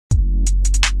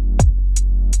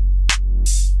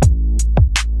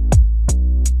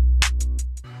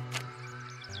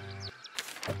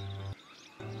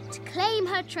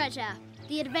her treasure.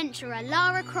 The adventurer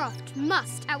Lara Croft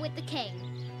must outwit the king,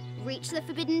 reach the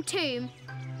Forbidden Tomb,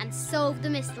 and solve the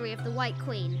mystery of the White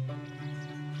Queen.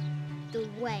 The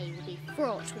way will be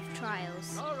fraught with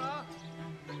trials. Lara,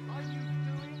 are you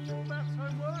doing your maths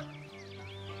homework?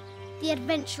 The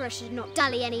adventurer should not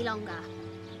dally any longer.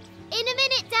 In a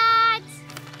minute, Dad!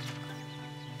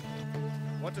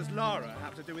 What does Lara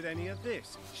have to do with any of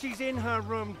this? She's in her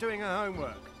room doing her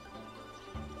homework.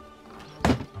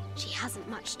 She hasn't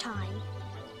much time.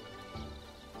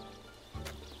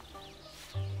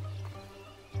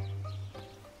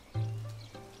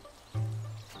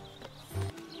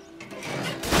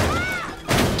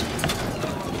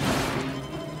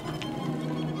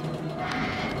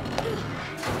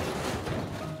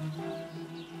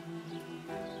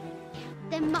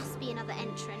 There must be another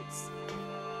entrance.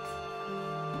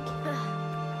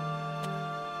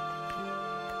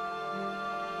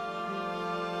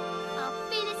 Our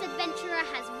fearless adventurer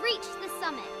has reached the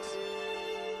summit.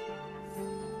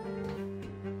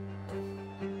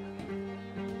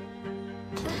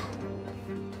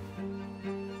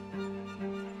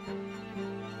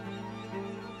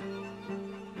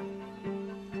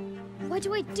 Why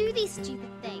do I do these stupid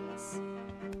things?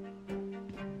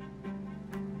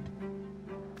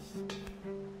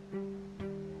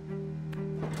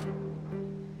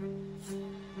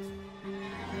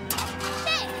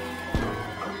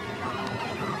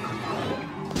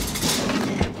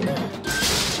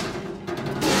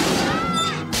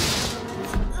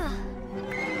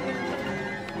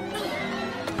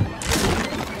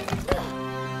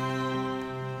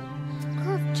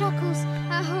 Croft chuckles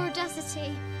at her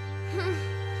audacity.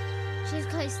 She's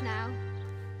close now.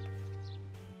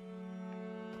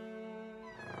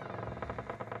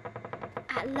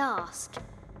 At last,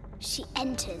 she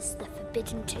enters the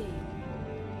Forbidden Tomb.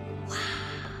 Wow.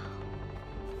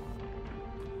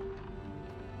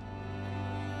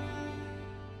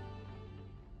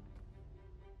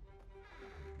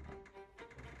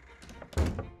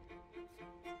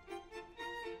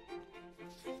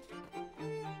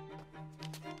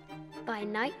 By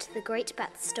night, the great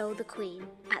bat stole the queen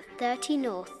at 30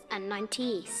 north and 90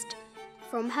 east.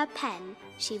 From her pen,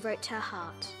 she wrote her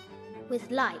heart. With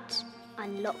light,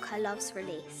 unlock her love's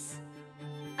release.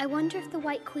 I wonder if the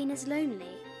White Queen is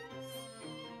lonely.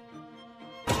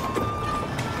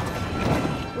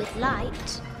 With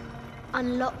light,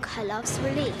 unlock her love's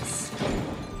release.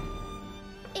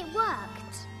 It worked.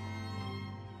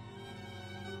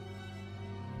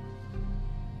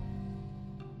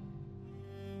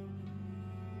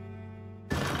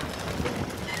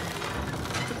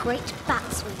 The great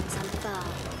bat's wings unfurl.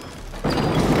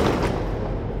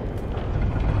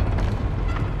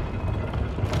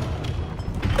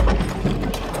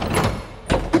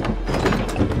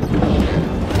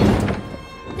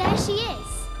 There she is,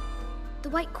 the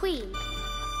White Queen.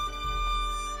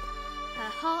 Her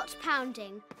heart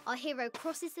pounding, our hero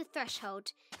crosses the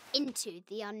threshold into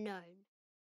the unknown.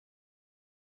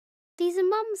 These are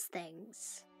Mum's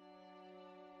things.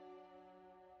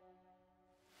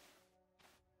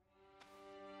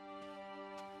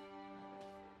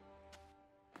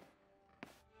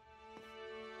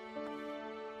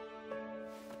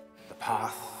 The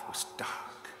path was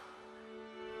dark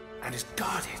and is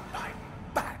guarded by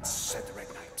bats, said the Red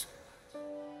Knight.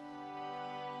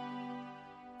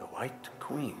 The White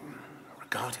Queen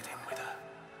regarded him with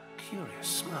a curious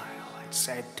smile and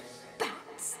said,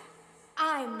 Bats!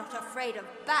 I'm not afraid of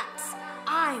bats.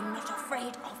 I'm not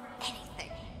afraid of anything.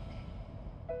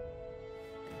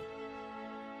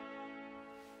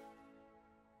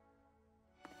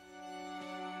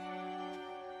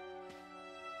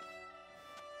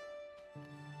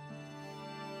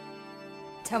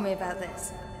 Tell me about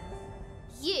this.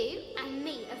 You and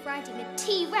me are riding a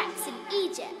T-Rex in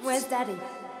Egypt. Where's Daddy?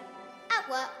 At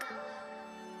work.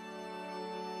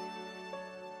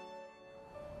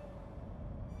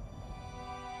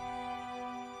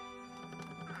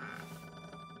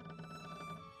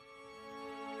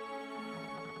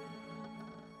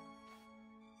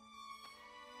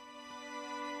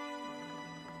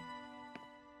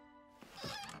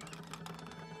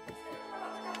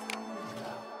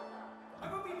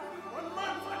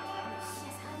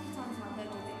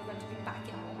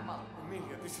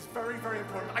 Amelia, this is very, very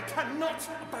important. I cannot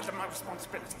abandon my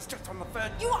responsibilities just on the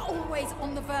verge. You are always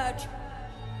on the verge.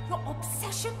 Your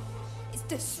obsession is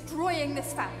destroying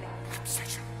this family.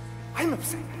 Obsession. I'm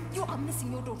upset. You are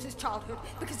missing your daughter's childhood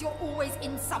because you're always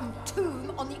in some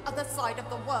tomb on the other side of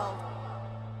the world.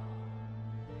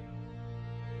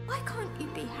 Why can't you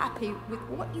be happy with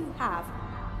what you have?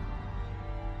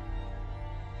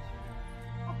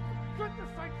 Oh, for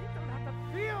goodness sake, you don't have to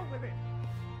deal with it.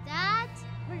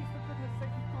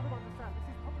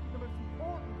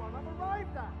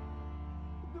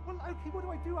 Okay, what do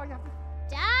I do? I have to...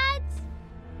 Dad!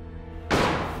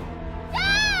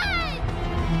 Dad!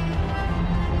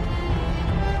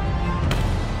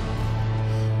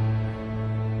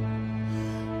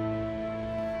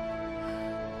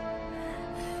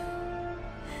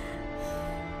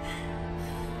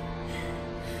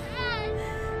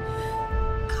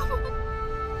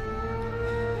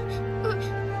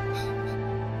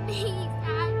 Please,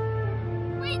 Dad.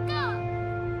 Wake up.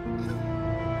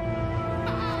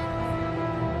 Dad.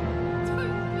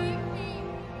 Don't leave me.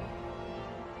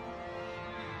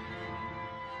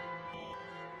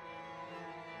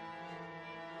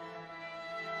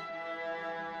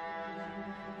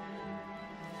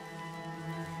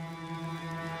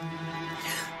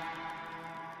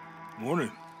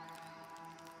 Morning.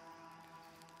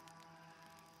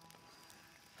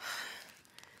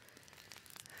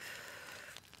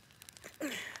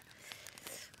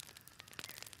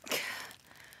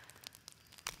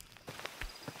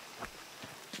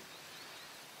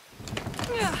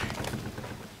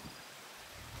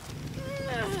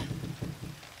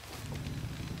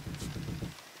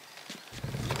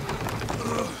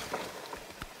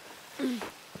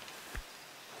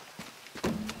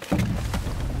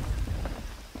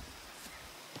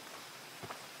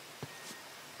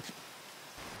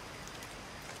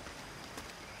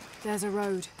 There's a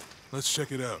road. Let's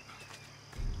check it out.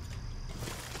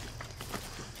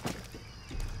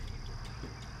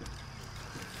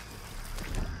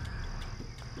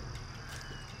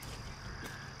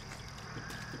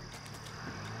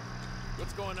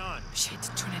 What's going on? Shit,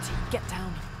 Trinity, get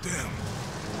down. Damn.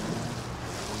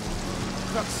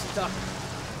 Truck's stuck.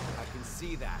 I can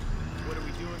see that. What are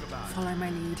we doing about it? Follow my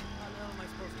lead. How the hell am I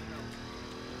supposed to know?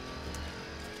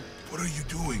 What are you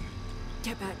doing?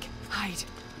 Get back. Hide.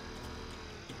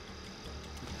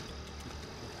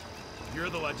 You're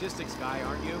the logistics guy,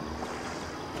 aren't you?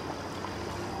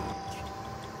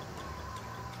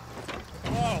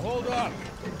 Oh, hold up!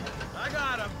 I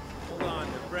got him! Hold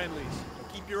on, they're friendlies.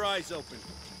 Keep your eyes open.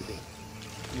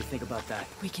 What do you think about that?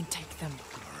 We can take them.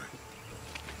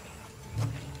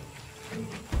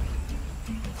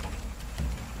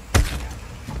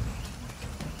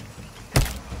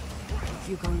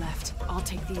 You go left. I'll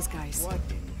take these guys. What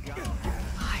in God?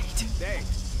 Hide. Thanks,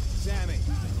 Sammy.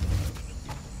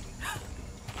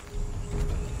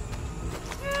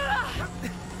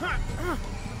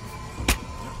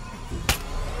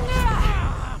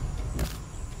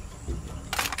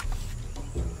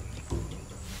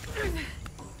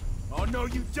 Oh, no,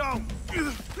 you don't!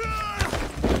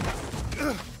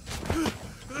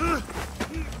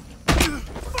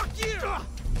 Fuck you!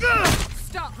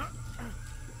 Stop!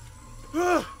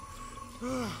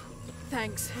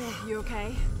 Thanks. You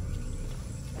okay?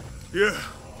 Yeah.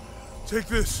 Take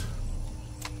this.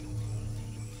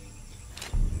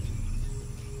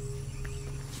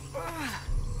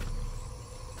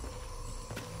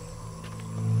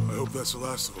 I hope that's the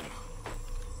last of them.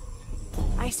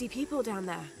 I see people down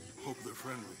there. Hope they're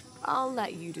friendly. I'll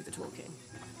let you do the talking.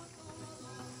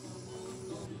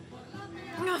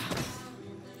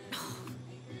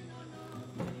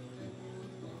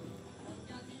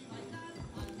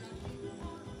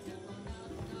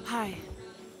 Hi.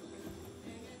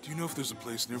 Do you know if there's a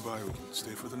place nearby we can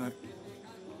stay for the night?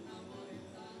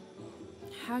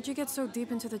 How'd you get so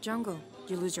deep into the jungle?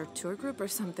 You lose your tour group or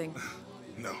something?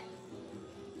 No.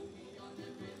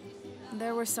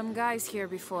 There were some guys here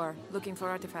before, looking for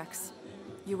artifacts.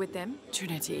 You with them?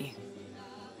 Trinity.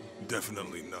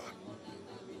 Definitely not.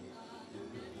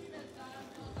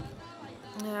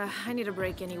 I need a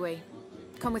break anyway.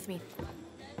 Come with me.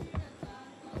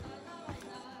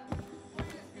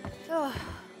 Oh,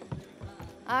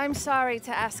 I'm sorry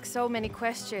to ask so many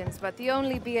questions, but the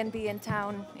only B&B in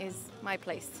town is my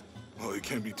place. Well, you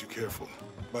can't be too careful.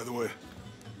 By the way,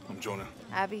 I'm Jonah.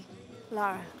 Abby,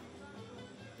 Lara.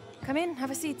 Come in, have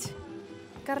a seat.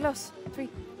 Carlos, free.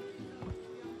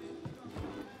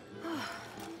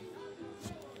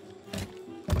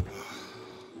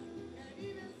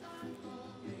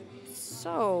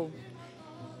 So,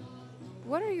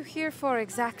 what are you here for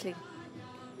exactly?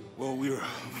 Well, we were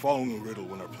following a riddle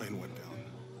when our plane went down.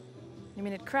 You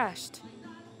mean it crashed?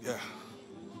 Yeah.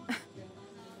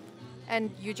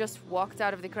 And you just walked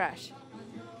out of the crash?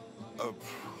 Well,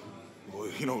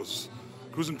 you know, it was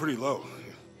cruising pretty low.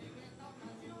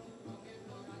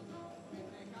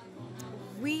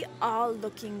 We are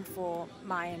looking for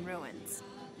Mayan ruins.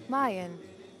 Mayan?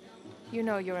 You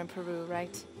know you're in Peru,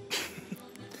 right?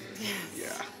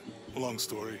 Yeah. Long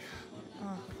story.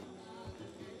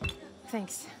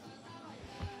 Thanks.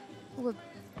 Well,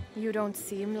 You don't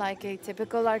seem like a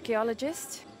typical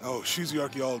archaeologist. Oh, she's the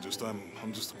archaeologist.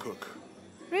 I'm just a cook.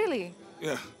 Really?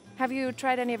 Yeah, Have you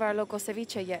tried any of our local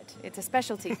ceviche yet? It's a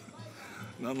specialty.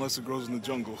 not unless it grows in the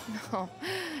jungle. Oh,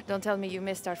 don't tell me you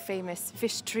missed our famous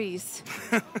fish trees.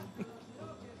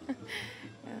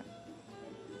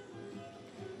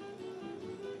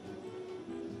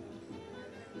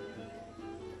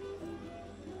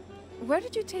 Where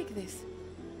did you take this?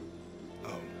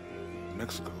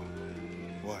 Mexico.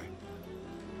 Why?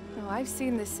 Oh, I've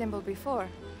seen this symbol before.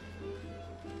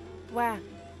 Where?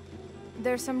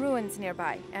 There's some ruins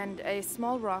nearby, and a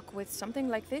small rock with something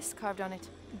like this carved on it.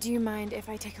 Do you mind if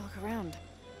I take a look around?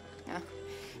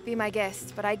 Be my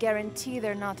guest, but I guarantee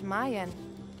they're not Mayan.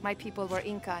 My people were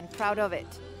Inca and proud of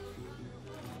it.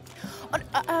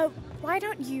 Why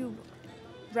don't you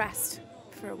rest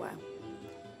for a while?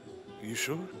 Are you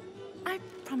sure? I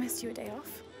promised you a day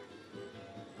off.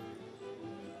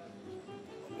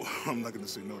 Well, I'm not gonna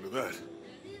say no to that.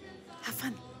 Have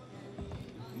fun.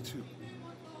 You too.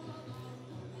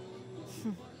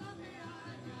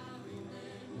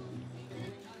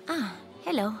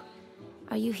 Hello.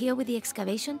 Are you here with the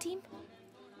excavation team?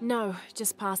 No,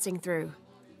 just passing through.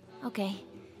 Okay.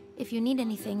 If you need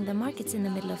anything, the market's in the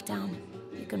middle of town.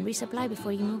 You can resupply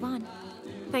before you move on.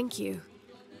 Thank you.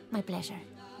 My pleasure.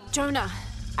 Jonah,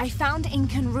 I found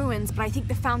Incan ruins, but I think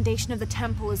the foundation of the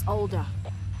temple is older.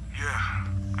 Yeah,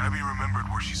 Abby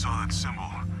remembered where she saw that symbol.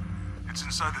 It's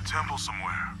inside the temple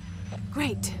somewhere.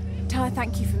 Great. Tell her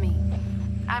thank you for me.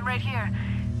 I'm right here.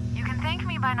 You can thank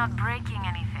me by not breaking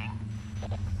anything.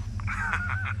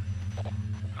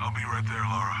 I'll be right there,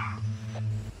 Laura.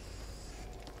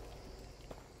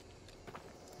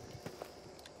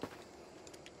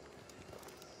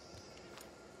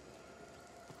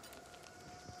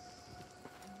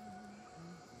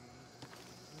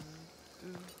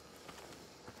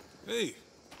 Hey,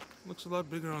 looks a lot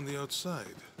bigger on the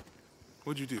outside.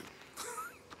 What'd you do?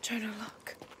 Jonah,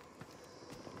 look.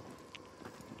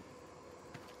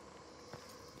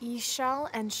 Ishal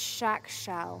and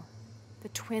Shakshal. The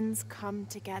twins come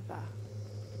together.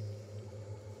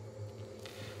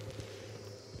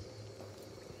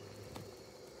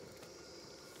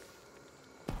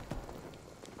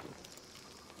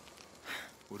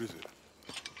 What is it?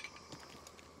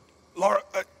 Laura,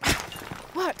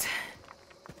 What?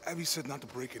 Abby said not to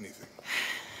break anything.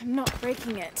 I'm not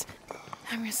breaking it.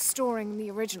 I'm restoring the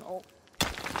original.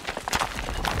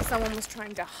 Someone was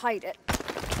trying to hide it.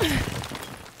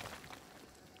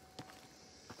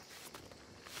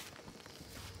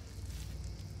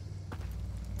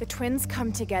 The twins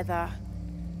come together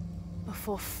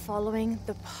before following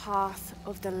the path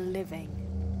of the living.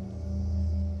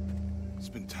 It's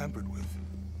been tampered with.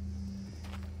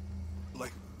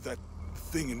 Like that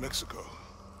thing in Mexico.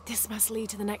 This must lead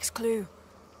to the next clue.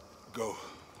 Go.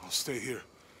 I'll stay here.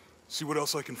 See what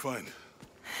else I can find.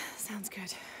 Sounds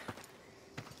good.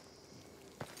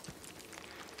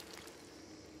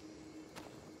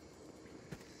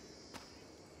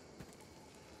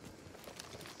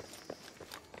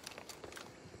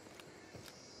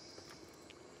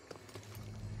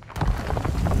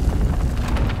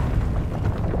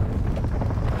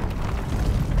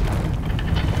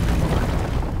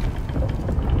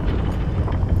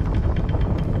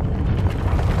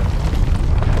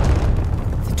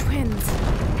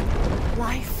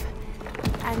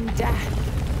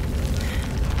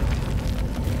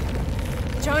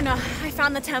 Jonah, I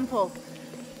found the temple.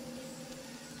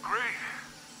 Great.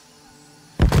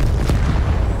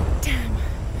 Damn.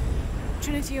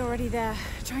 Trinity already there,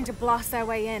 trying to blast their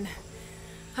way in.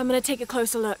 I'm gonna take a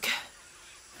closer look.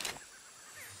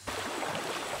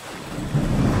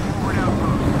 Forward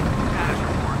outpost. Status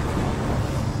report.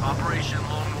 Operation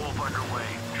Lone Wolf underway.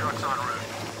 Trucks en route.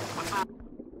 What's the...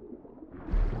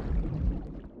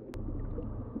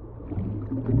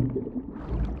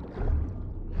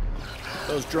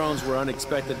 Those drones were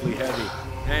unexpectedly heavy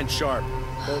and sharp.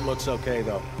 Boat looks okay,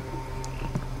 though.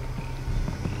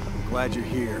 I'm glad you're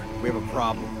here. We have a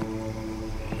problem.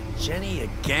 Jenny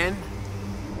again?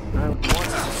 I want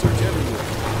us to search everywhere.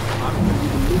 I'm gonna be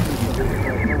looking for this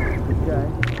right now. Okay.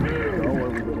 Oh, where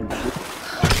we getting?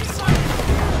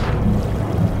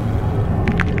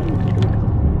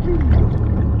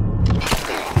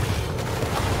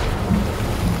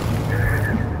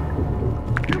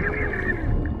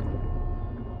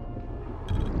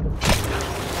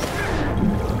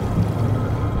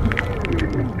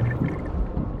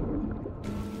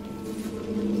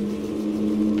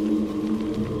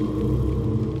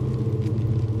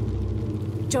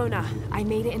 Jonah, I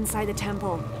made it inside the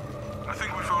temple. I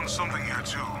think we found something here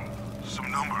too.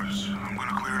 Some numbers. I'm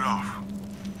gonna clear it off.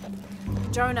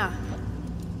 Jonah.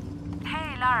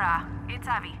 Hey, Lara. It's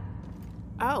Abby.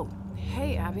 Oh,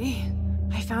 hey, Abby.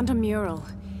 I found a mural.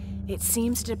 It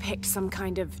seems to depict some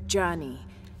kind of journey.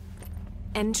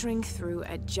 Entering through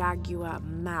a jaguar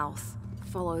mouth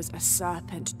follows a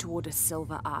serpent toward a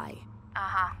silver eye.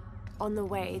 Uh-huh. On the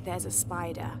way, there's a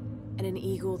spider and an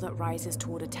eagle that rises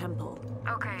toward a temple.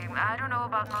 Okay, I don't know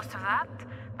about most of that,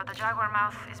 but the jaguar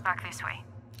mouth is back this way.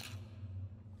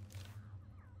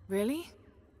 Really?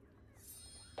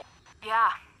 Yeah.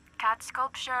 Cat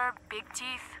sculpture, big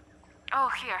teeth. Oh,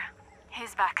 here.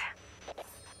 He's back.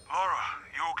 Lara,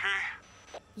 you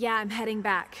okay? Yeah, I'm heading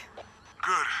back.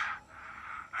 Good.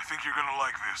 I think you're gonna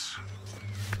like this.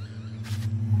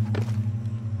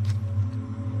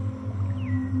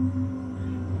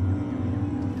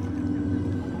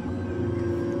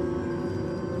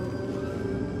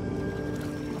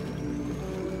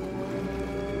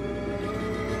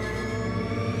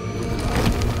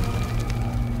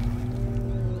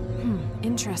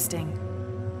 Interesting.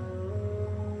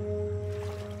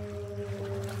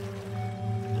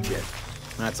 Shit.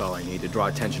 That's all I need to draw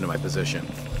attention to my position.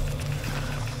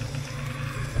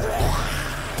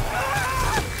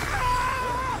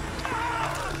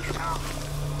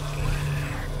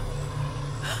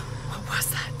 What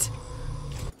was that?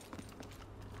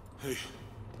 Hey,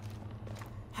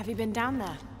 Have you been down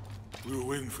there? we were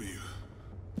waiting for you.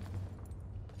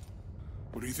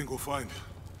 What do you think we'll find?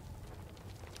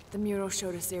 The mural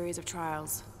showed a series of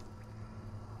trials.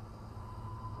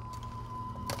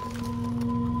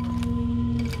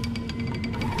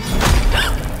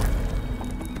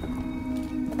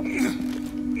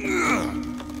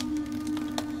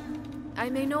 I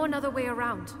may know another way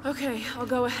around. Okay, I'll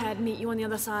go ahead and meet you on the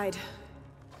other side.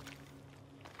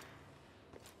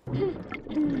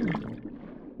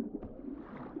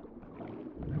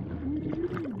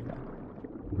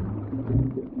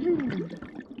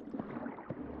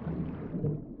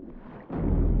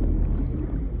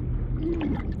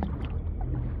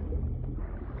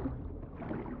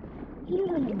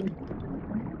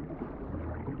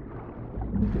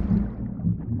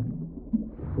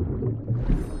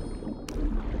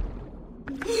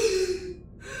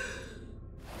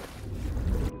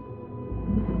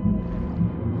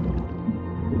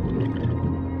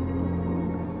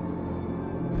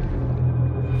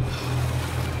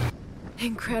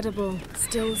 Incredible.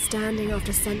 Still standing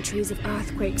after centuries of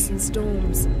earthquakes and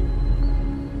storms.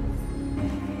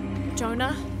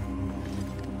 Jonah?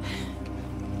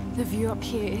 The view up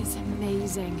here is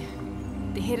amazing.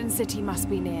 The hidden city must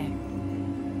be near.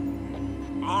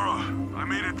 Lara, I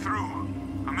made it through.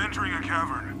 I'm entering a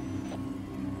cavern.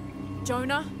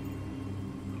 Jonah?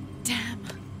 Damn.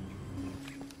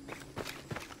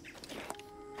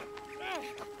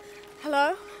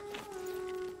 Hello?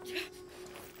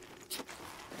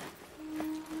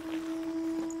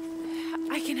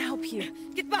 I can help you.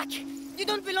 Get back! You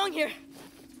don't belong here!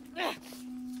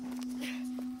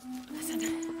 Listen,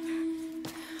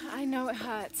 I know it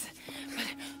hurts,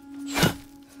 but...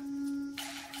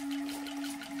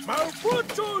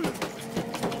 Malfunction!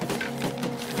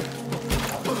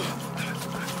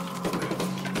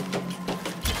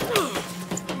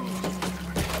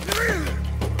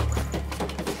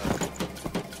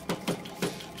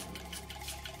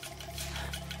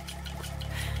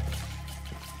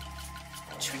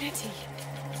 Trinity.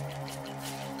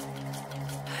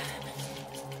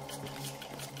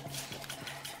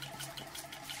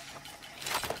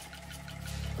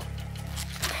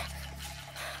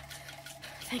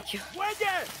 Thank you.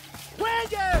 ¡Muelle!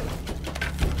 ¡Muelle!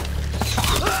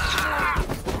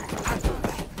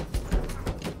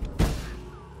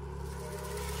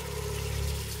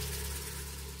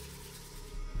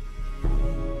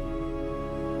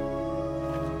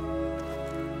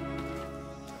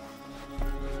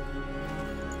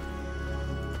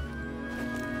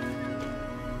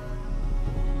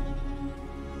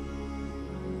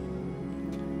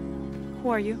 Who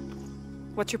are you?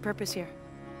 What's your purpose here?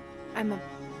 I'm a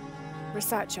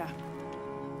researcher.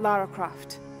 Lara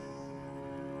Croft.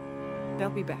 They'll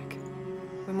be back.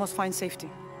 We must find safety.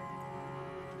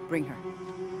 Bring her.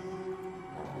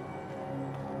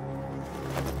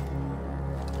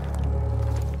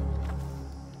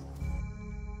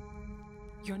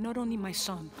 You're not only my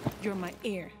son, you're my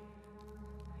heir.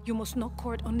 You must not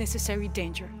court unnecessary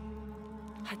danger.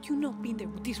 Had you not been there,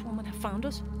 would this woman have found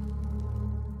us?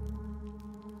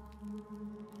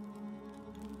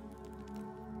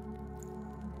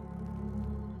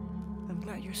 I'm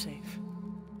glad you're safe.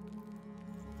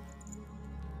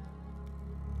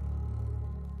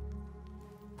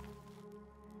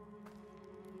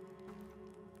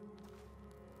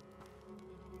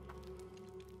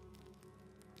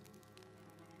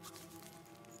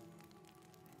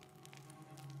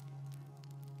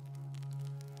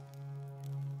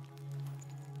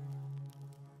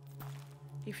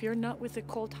 If you're not with the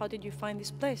cult, how did you find this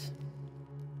place?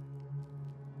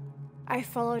 I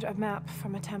followed a map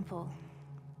from a temple.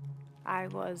 I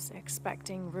was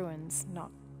expecting ruins, not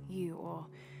you or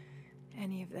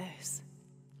any of this.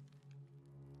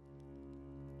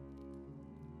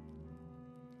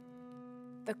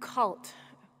 The cult.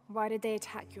 Why did they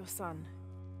attack your son?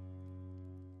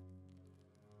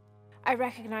 I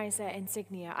recognize their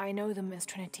insignia. I know them as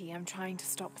Trinity. I'm trying to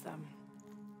stop them.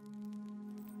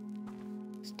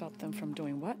 Stop them from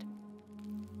doing what?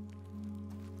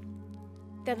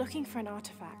 They're looking for an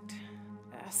artifact.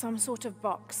 Some sort of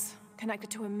box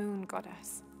connected to a moon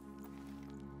goddess.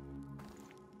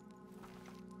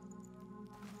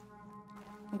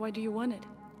 Why do you want it?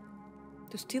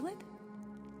 To steal it?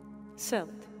 Sell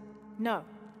it? No.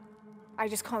 I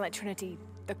just can't let Trinity,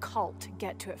 the cult,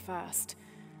 get to it first.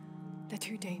 They're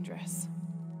too dangerous.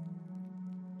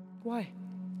 Why?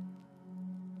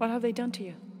 What have they done to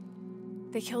you?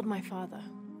 They killed my father.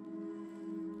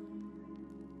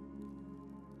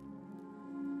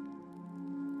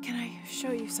 Can I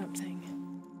show you something?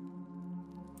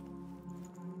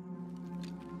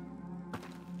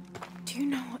 Do you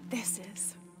know what this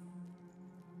is?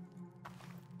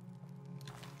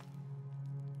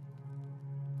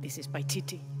 This is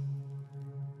Paititi.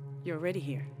 You're already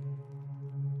here.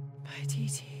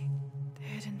 Paititi, the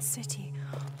hidden city.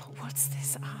 But what's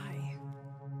this eye?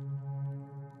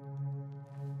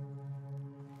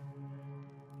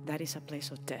 That is a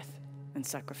place of death and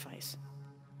sacrifice.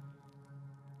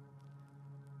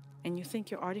 And you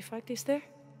think your artifact is there?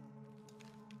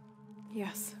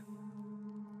 Yes.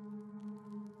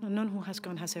 No, none who has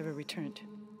gone has ever returned.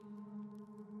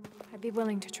 I'd be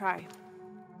willing to try.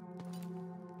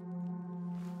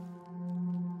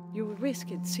 You would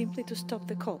risk it simply to stop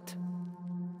the cult?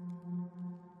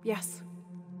 Yes.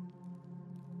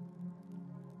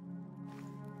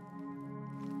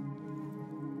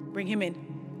 Bring him in.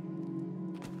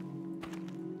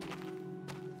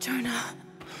 Jonah.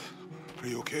 Are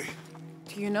you okay?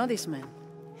 Do you know this man?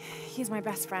 He's my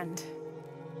best friend.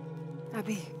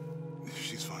 Abby.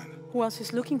 She's fine. Who else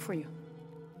is looking for you?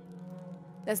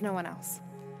 There's no one else.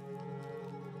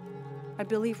 I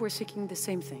believe we're seeking the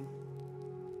same thing.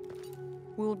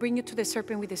 We will bring you to the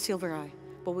serpent with the silver eye,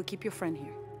 but we'll keep your friend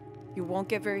here. You won't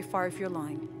get very far if you're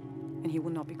lying, and he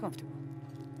will not be comfortable.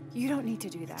 You don't need to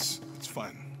do that. It's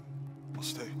fine. I'll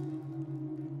stay.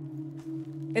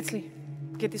 Etzli,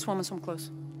 get this woman some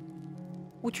clothes.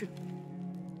 Uchu,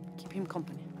 keep him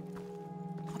company.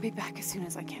 I'll be back as soon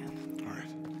as I can. All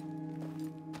right.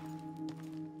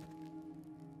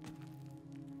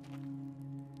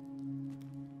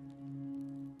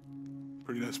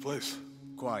 Pretty nice place.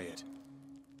 Quiet.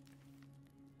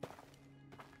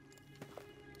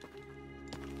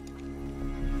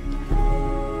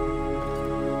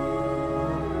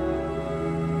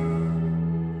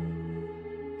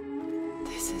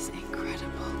 This is incredible.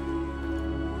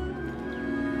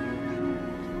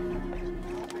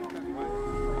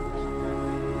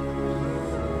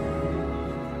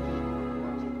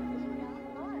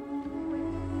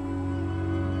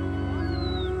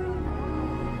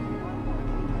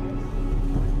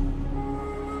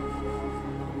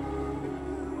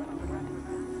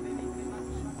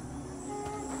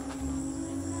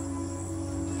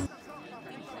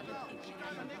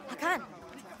 Hakan!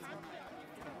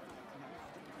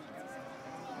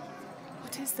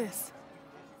 What is this?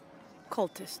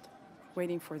 Cultist,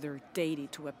 waiting for their deity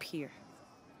to appear.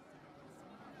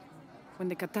 When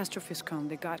the catastrophes come,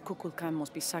 the god Kukulkan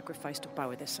must be sacrificed to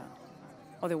power the sun.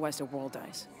 Otherwise, the world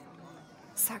dies.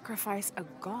 Sacrifice a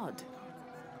god?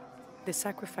 The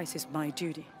sacrifice is my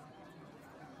duty.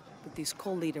 But this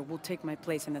cult leader will take my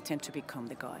place and attempt to become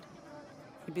the god.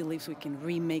 He believes we can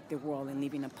remake the world and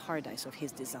live in a paradise of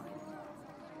his design.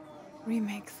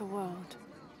 Remake the world.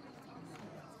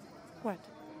 What?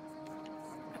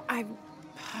 I've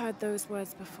heard those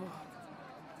words before.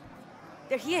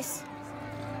 There he is!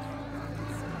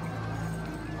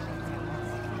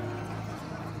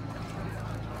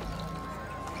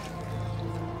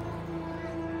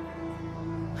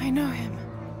 I know him.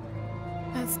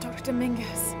 That's Dr.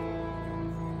 Mingus.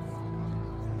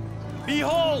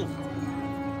 Behold!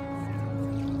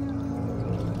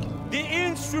 The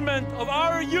instrument of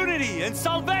our unity and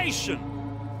salvation!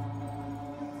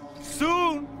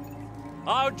 Soon,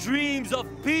 our dreams of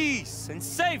peace and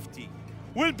safety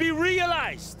will be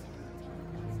realized!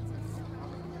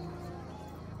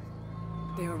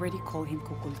 They already call him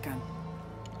Kukulkan,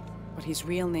 but his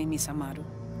real name is Amaru.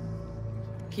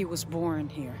 He was born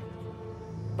here,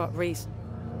 but raised,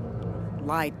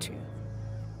 lied to,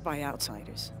 by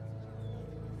outsiders.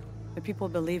 The people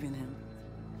believe in him.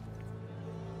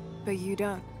 But you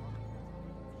don't.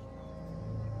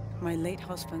 My late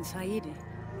husband, Saidi,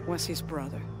 was his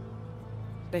brother.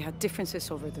 They had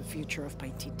differences over the future of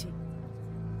Paititi.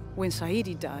 When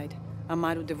Saidi died,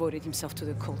 Amaru devoted himself to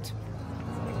the cult.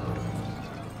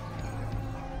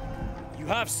 You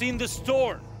have seen the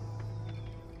storm.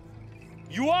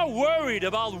 You are worried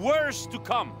about worse to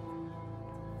come.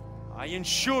 I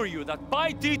assure you that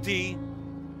Paititi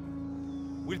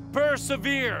will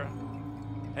persevere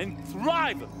and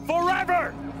thrive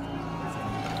forever!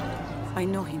 I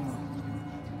know he will.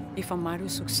 If Amaru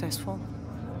is successful,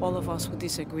 all of us who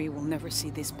disagree will never see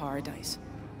this paradise.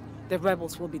 The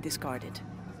rebels will be discarded.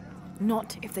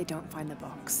 Not if they don't find the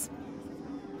box.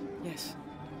 Yes.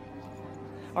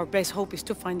 Our best hope is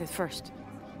to find it first.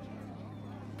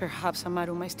 Perhaps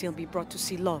Amaru might still be brought to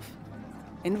see love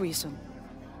and reason.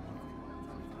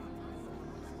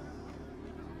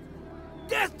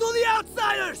 Death to the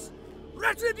outsiders!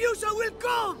 Retribution will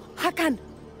come! Hakan!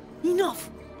 Enough!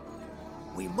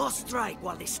 We must strike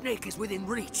while the snake is within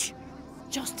reach.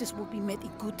 Justice will be met in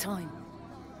good time.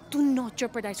 Do not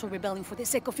jeopardize our rebellion for the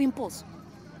sake of impulse.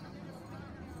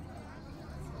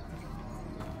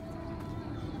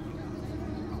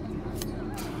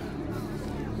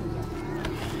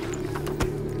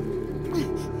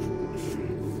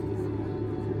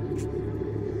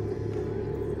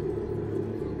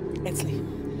 Etzli,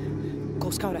 go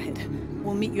scout ahead.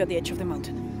 We'll meet you at the edge of the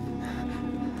mountain.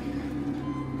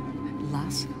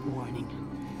 Last warning.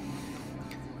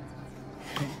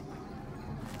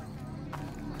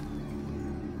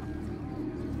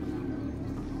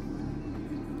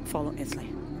 Follow Etzli.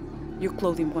 Your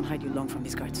clothing won't hide you long from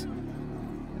these guards.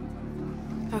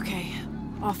 Okay,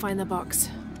 I'll find the box.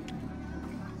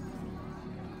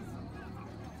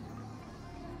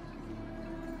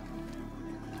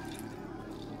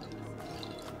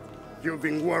 You've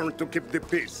been warned to keep the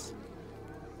peace.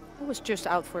 I was just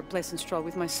out for a pleasant stroll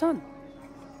with my son.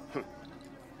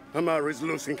 Amaru is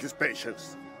losing his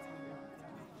patience.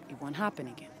 It won't happen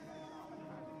again.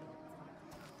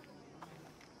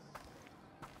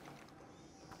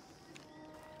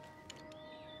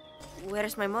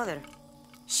 Where's my mother?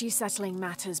 She's settling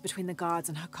matters between the guards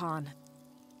and Hakan.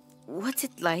 What's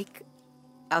it like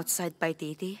outside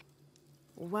Paititi?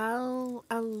 Well,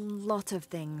 a lot of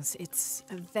things. It's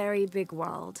a very big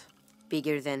world.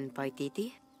 Bigger than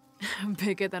Paititi?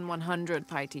 Bigger than 100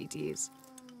 Paititis.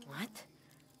 What?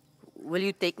 Will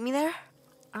you take me there?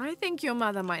 I think your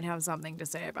mother might have something to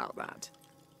say about that.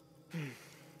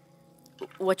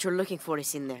 What you're looking for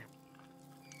is in there.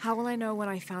 How will I know when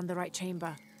I found the right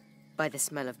chamber? By the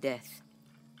smell of death.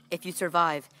 If you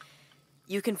survive,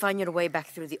 you can find your way back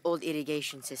through the old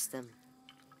irrigation system.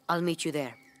 I'll meet you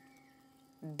there.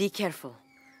 Be careful.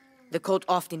 The cult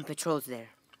often patrols there.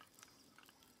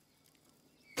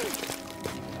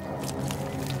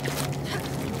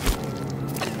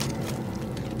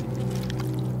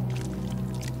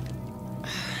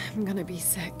 I'm gonna be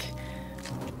sick.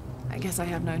 I guess I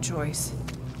have no choice.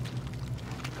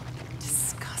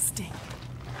 Disgusting.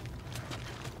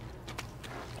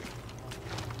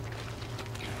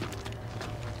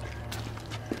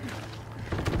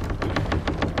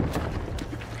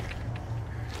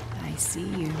 I see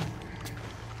you.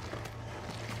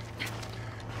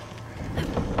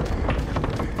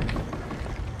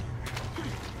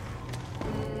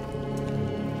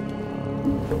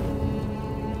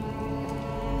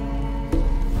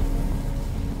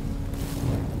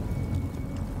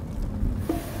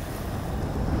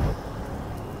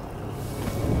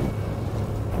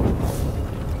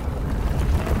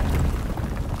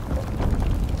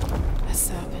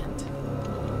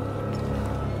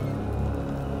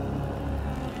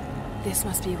 This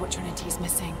must be what Trinity's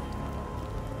missing.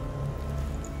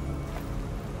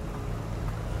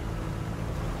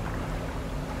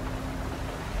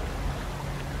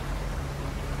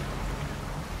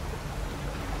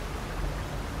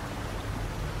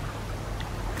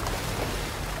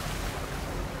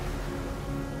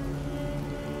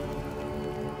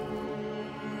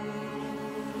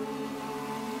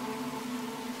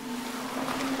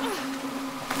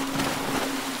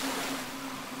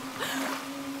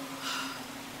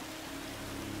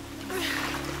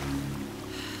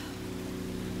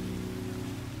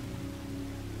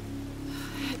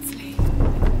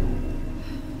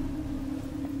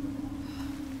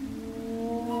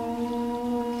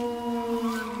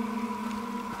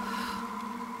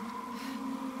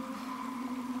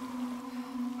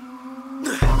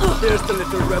 There's the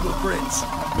little rebel prince.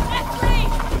 Etzli!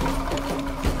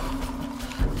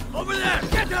 Over there!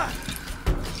 Get her!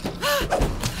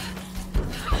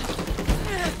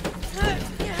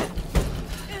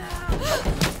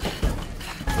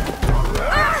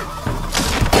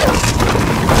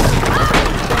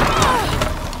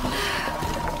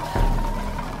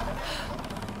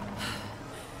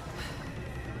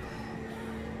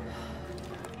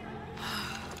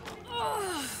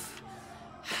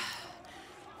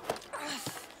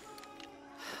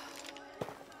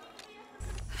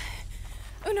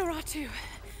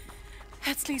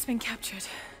 Etzli's been captured.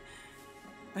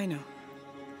 I know.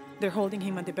 They're holding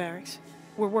him at the barracks.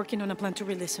 We're working on a plan to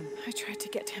release him. I tried to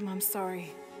get to him, I'm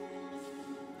sorry.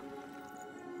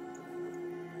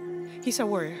 He's a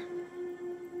warrior.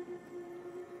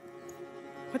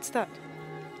 What's that?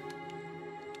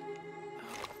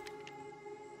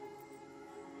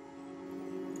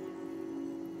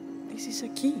 This is a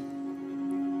key.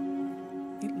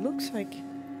 It looks like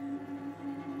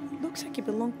it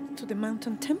belonged to the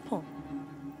mountain temple.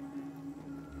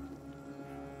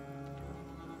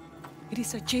 It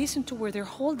is adjacent to where they're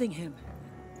holding him.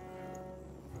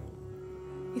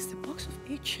 Is the box of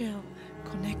HL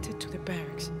connected to the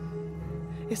barracks?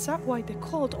 Is that why the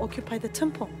cult occupied the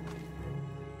temple?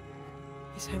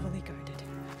 It's heavily guarded.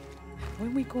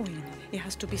 When we go in, it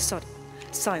has to be subtle,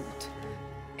 silent.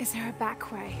 Is there a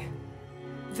back way?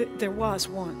 There was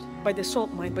one, by the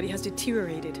salt mine, but it has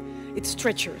deteriorated. It's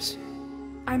treacherous.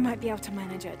 I might be able to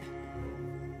manage it.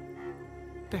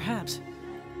 Perhaps.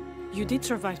 You did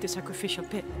survive the sacrificial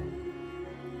pit.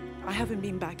 I haven't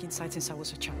been back inside since I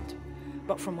was a child.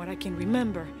 But from what I can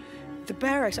remember, the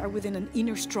barracks are within an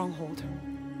inner stronghold.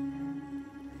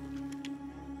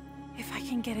 If I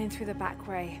can get in through the back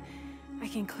way, I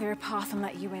can clear a path and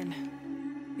let you in.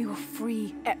 We will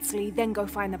free Etzli, then go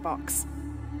find the box.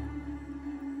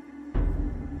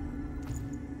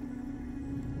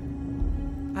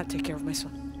 I'll take care of my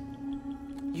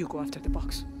son. You go after the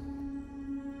box.